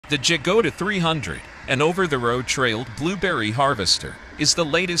The JAGODA 300, an over-the-road trailed blueberry harvester, is the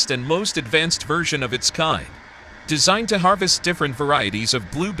latest and most advanced version of its kind. Designed to harvest different varieties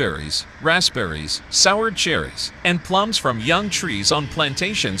of blueberries, raspberries, sour cherries, and plums from young trees on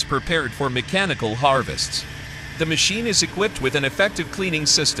plantations prepared for mechanical harvests. The machine is equipped with an effective cleaning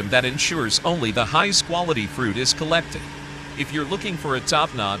system that ensures only the highest quality fruit is collected. If you're looking for a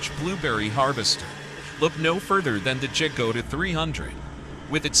top-notch blueberry harvester, look no further than the JAGODA 300.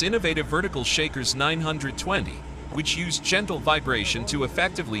 With its innovative vertical shakers 920, which use gentle vibration to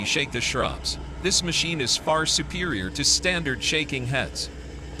effectively shake the shrubs, this machine is far superior to standard shaking heads.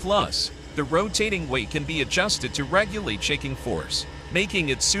 Plus, the rotating weight can be adjusted to regulate shaking force, making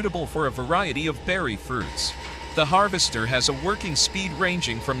it suitable for a variety of berry fruits. The harvester has a working speed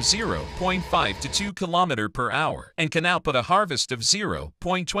ranging from 0.5 to 2 km per hour and can output a harvest of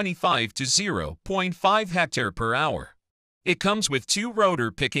 0.25 to 0.5 hectare per hour. It comes with 2 rotor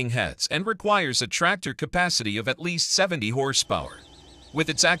picking heads and requires a tractor capacity of at least 70 horsepower. With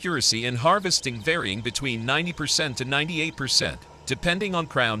its accuracy in harvesting varying between 90% to 98%, depending on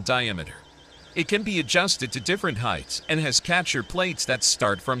crown diameter. It can be adjusted to different heights and has catcher plates that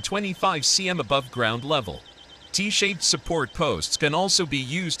start from 25 cm above ground level. T-shaped support posts can also be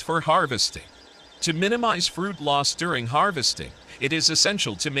used for harvesting. To minimize fruit loss during harvesting, it is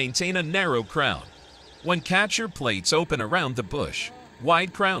essential to maintain a narrow crown. When catcher plates open around the bush,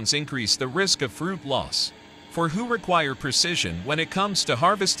 wide crowns increase the risk of fruit loss. For who require precision when it comes to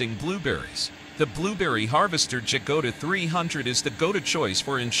harvesting blueberries, the Blueberry Harvester JAGODA 300 is the go-to choice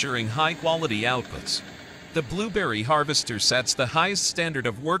for ensuring high-quality outputs. The Blueberry Harvester sets the highest standard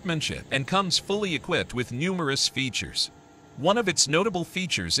of workmanship and comes fully equipped with numerous features. One of its notable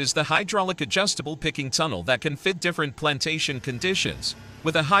features is the hydraulic adjustable picking tunnel that can fit different plantation conditions,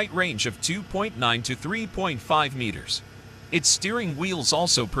 with a height range of 2.9 to 3.5 meters. Its steering wheels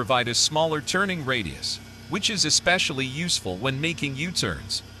also provide a smaller turning radius, which is especially useful when making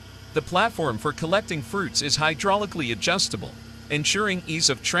U-turns. The platform for collecting fruits is hydraulically adjustable, ensuring ease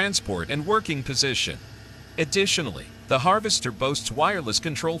of transport and working position. Additionally, the harvester boasts wireless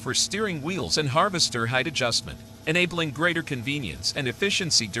control for steering wheels and harvester height adjustment, enabling greater convenience and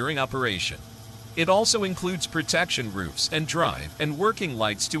efficiency during operation. It also includes protection roofs and drive and working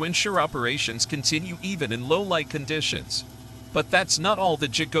lights to ensure operations continue even in low light conditions. But that's not all. The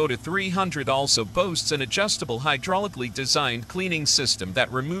JAGODA 300 also boasts an adjustable hydraulically designed cleaning system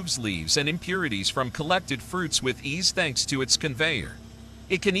that removes leaves and impurities from collected fruits with ease thanks to its conveyor.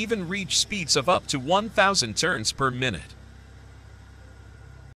 It can even reach speeds of up to 1,000 turns per minute.